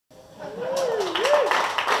to the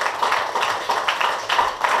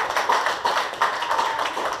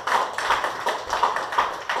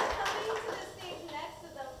stage next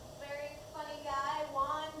is a very funny guy,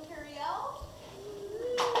 Juan Curiel.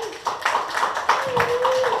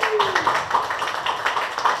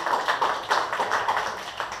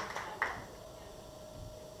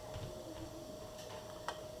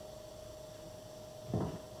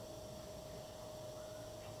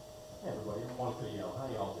 Hey everybody, I'm Juan Curiel. How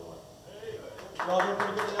y'all doing? Y'all doing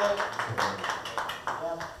pretty good tonight?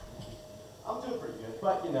 Yeah. I'm doing pretty good,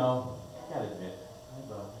 but you know, I gotta admit,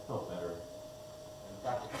 I felt better. In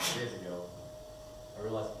fact, a couple days ago, I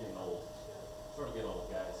realized I'm getting old. I'm starting to get old,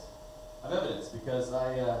 guys. I have evidence because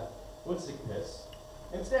I went to take a piss,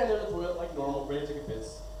 and standing there in the toilet like normal, ready to take a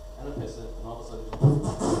piss, and I'm pissing, and all of a sudden,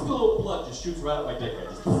 just, a little blood just shoots right out my dickhead,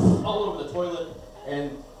 just all over the toilet,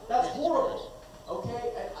 and that's horrible.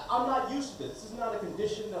 Okay, I'm not used to this. This is not a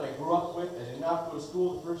condition that I grew up with. I did not go to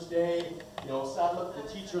school the first day. You know, sat up at the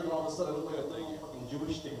teacher, and all of a sudden I look like a little fucking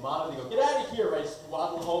Jewish stigmata. And they go, "Get out of here!" I just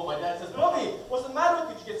waddle home. My dad says, "Bubby, what's the matter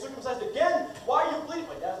with you? Did you get circumcised again? Why are you bleeding?"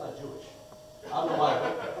 My dad's not Jewish. I don't know why I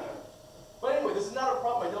went there. But anyway, this is not a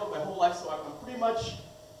problem I dealt with my whole life, so I'm pretty much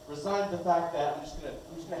resigned to the fact that I'm just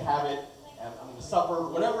gonna have it, and I'm gonna suffer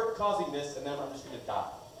whatever causing this, and then I'm just gonna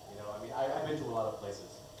die. You know, I mean, I've been to a lot of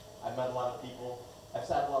places. I've met a lot of people. I've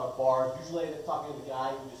sat at a lot of bars. Usually I end up talking to the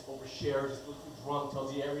guy who just overshares, just looks too drunk,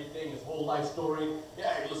 tells you everything, his whole life story.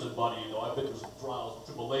 Yeah, hey, listen, buddy, you know, I've been through some trials and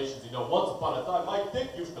tribulations. You know, once upon a time, my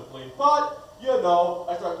dick used to bleed, but, you know,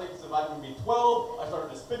 I started taking some vitamin B12. I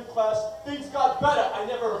started a spin class. Things got better. I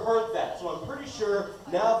never heard that. So I'm pretty sure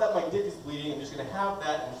now that my dick is bleeding, I'm just going to have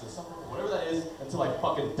that, and I'm just going to suffer whatever that is until I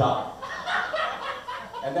fucking die.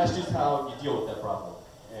 And that's just how you deal with that problem.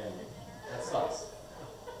 And that sucks.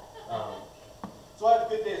 So I have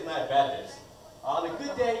good days and I have bad days. On a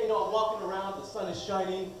good day, you know, I'm walking around, the sun is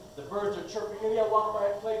shining, the birds are chirping. Maybe I walk by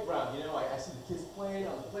a playground, you know, I see the kids playing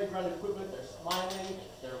on the playground equipment, they're smiling,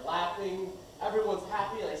 they're laughing, everyone's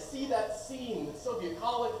happy, and I see that scene that's so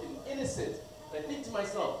bucolic and innocent, and I think to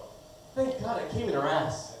myself, thank God I came in her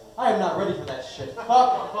ass. I am not ready for that shit.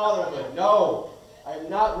 Fuck fatherhood, no. I am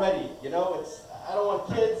not ready, you know, I don't want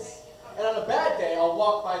kids. And on a bad day, I'll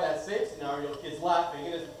walk by that same scenario, kids laughing,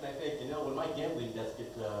 and I think, you know, when my gambling debts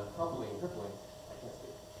get crippling, I can't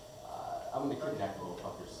speak, I'm going to kidnap you little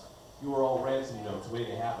fuckers. You are all ransom notes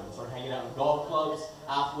waiting to happen. Start hanging out in golf clubs,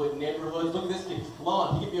 affluent neighborhoods. Look at this kid, he's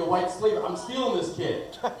blonde. He could be a white slave. I'm stealing this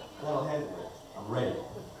kid. That'll handle it. I'm ready.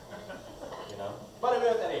 You know? But I'm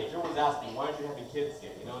at that age. Everyone's asking, why aren't you having kids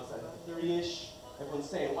yet? You know, it's like 30-ish. Everyone's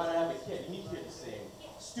saying, why not have a kid? You need to hear the same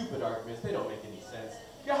stupid arguments. They don't make any sense.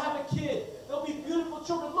 You have a kid. They'll be beautiful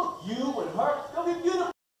children. Look, you and her, they'll be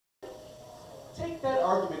beautiful. Take that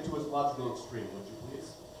argument to its logical extreme, would you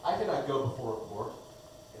please? I cannot go before a court,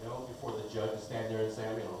 you know, before the judge and stand there and say,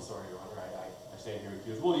 I'm sorry, Your Honor, I stand here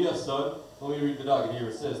accused. Well, yes, son. Let me read the docket here.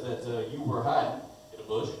 It says that you were hiding in a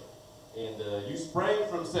bush, and you sprang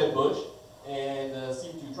from said bush, and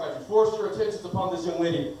seemed to try to force your attentions upon this young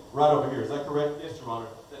lady right over here. Is that correct? Yes, Your Honor.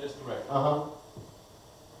 That is correct. Uh-huh.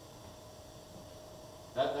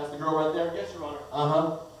 That's the girl right there? Yes, Your Honor.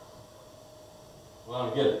 Uh-huh. Well, I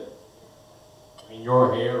don't get it. I mean,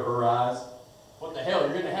 your hair, her eyes. What the hell?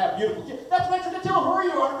 You're gonna have beautiful kids. That's what I tried to tell her,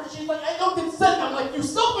 Your Honor, but she's like, I don't consent. I'm like, you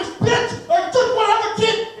selfish bitch! I just want to have a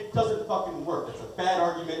kid! It doesn't fucking work. That's a bad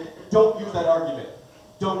argument. Don't use that argument.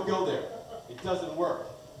 Don't go there. It doesn't work.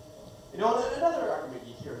 You know, another argument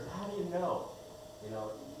you hear is, how do you know? You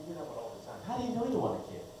know, you hear that one all the time. How do you know you want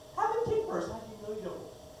a kid? Have a kid first. How do you know you don't?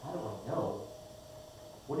 How do I know?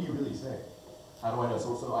 What are you really saying? How do I know?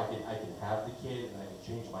 So I can have the kid and I can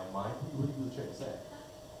change my mind? What are you really trying to say?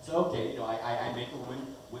 So okay, you know, I make a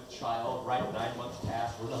woman with child, right? 9 months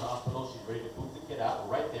past, we're in the hospital, she's ready to poop the kid out.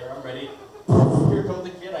 We're right there, I'm ready. Here comes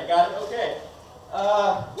the kid, I got it, okay.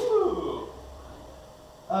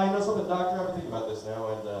 You know something, doctor, I've been thinking about this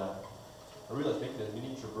now, and I realized making a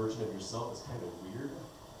miniature version of yourself is kind of weird.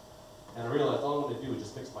 And I realized all I'm going to do is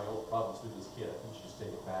just fix my old problems through this kid. I think you should just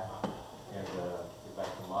take it back and get back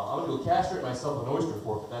to mom. I'm going to go castrate myself with an oyster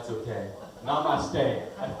fork, if that's okay. Namaste.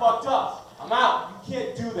 I fucked up. I'm out. You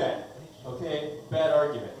can't do that. Okay? Bad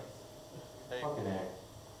argument. Fucking act.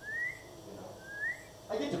 You know.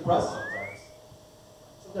 I get depressed sometimes.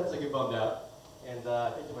 Sometimes I get bummed out. And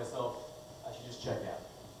I think to myself, I should just check out.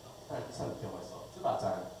 It's time to kill myself. It's about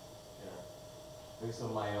time. You know. Maybe some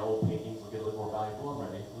of my old paintings will get a little more valuable. I'm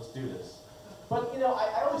ready. Let's do this. But, you know,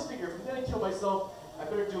 I always figure if I'm going to kill myself, I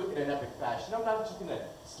better do it in an epic fashion. I'm not just going to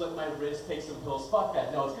slit my wrist, take some pills. Fuck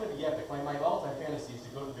that. No, it's going to be epic. My all-time fantasy is to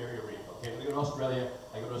go to the Barrier Reef. Okay, I'm gonna go to Australia.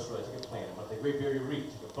 I go to Australia, take a plane. I'm gonna take Great Barrier Reef,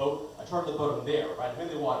 take a boat. I charter the boat, I'm there, right? I'm in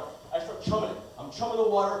the water. I start chumming it. I'm chumming the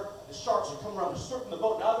water. The sharks are coming around, they're surfing the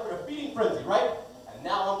boat. Now they're in a feeding frenzy, right? And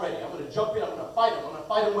now I'm ready. I'm gonna jump in, I'm gonna fight them. I'm gonna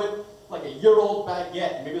fight them with like a year-old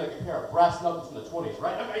baguette and maybe like a pair of brass knuckles from the 20s,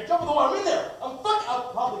 right? I jump in the water, I'm in there. I'm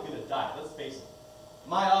probably gonna die, let's face it.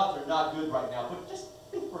 My odds are not good right now, but just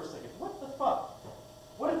think for a second, what the fuck?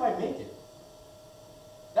 What if I make it?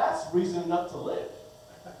 That's reason enough to live.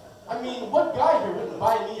 I mean, what guy here wouldn't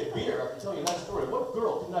buy me a beer after telling you that story? What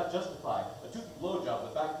girl could not justify a toothy blowjob in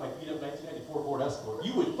the back of my beat-up 1994 Ford Escort?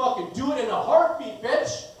 You would fucking do it in a heartbeat,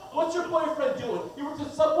 bitch! What's your boyfriend doing? He works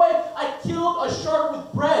at Subway? I killed a shark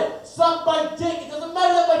with bread. Suck my dick. It doesn't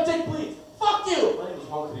matter that my dick bleeds. Fuck you! My name is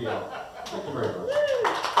Juan Curiel. Thank you very much.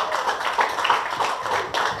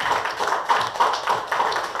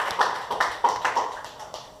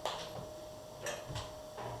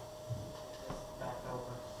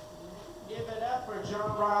 Give it up for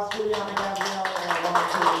John Ross, Juliana Gabrielle, and Juan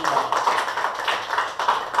Curiel.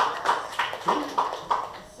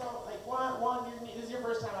 So, like, Juan, this is your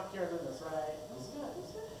first time up here doing this, right? It's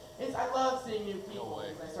good. I love seeing new people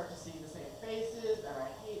because I start to see the same faces, and I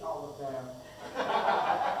hate all of them.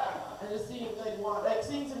 And just seeing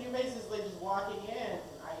seeing some new faces like just walking in,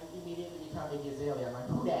 I immediately become Iggy Azalea. I'm like,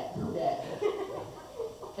 who that? Who that?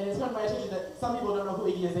 And it's come to my attention that some people don't know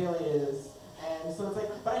who Iggy Azalea is. And so it's like,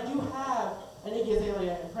 but I do have an Iggy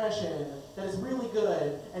Azalea impression that is really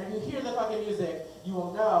good. And if you hear the fucking music, you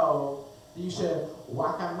will know that you should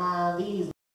walk on my these.